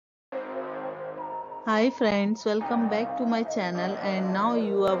Hi friends, welcome back to my channel and now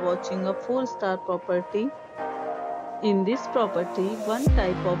you are watching a 4-star property. In this property, one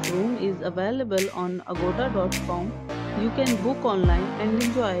type of room is available on agoda.com. You can book online and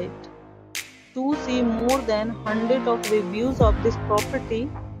enjoy it. To see more than 100 of reviews of this property,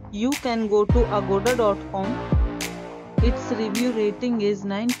 you can go to agoda.com. Its review rating is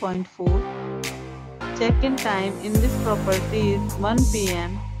 9.4. Check-in time in this property is 1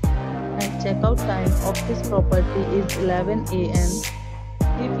 p.m. and checkout time of this property is 11 a.m.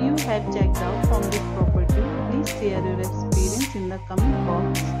 If you have checked out from this property, please share your experience in the comment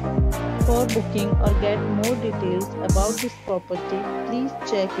box. For booking or get more details about this property, please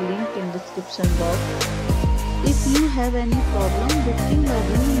check link in description box. If you have any problem booking or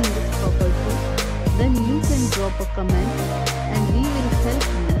viewing this property, then you can drop a comment and we will help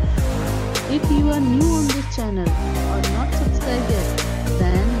you. If you are new on this channel or not subscribed yet,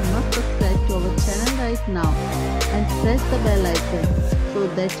 then you must subscribe to our channel right now and press the bell icon so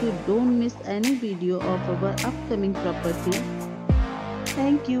that you don't miss any video of our upcoming property.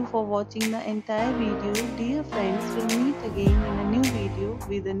 Thank you for watching the entire video. Dear friends, we'll meet again in a new video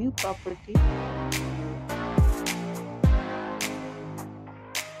with a new property.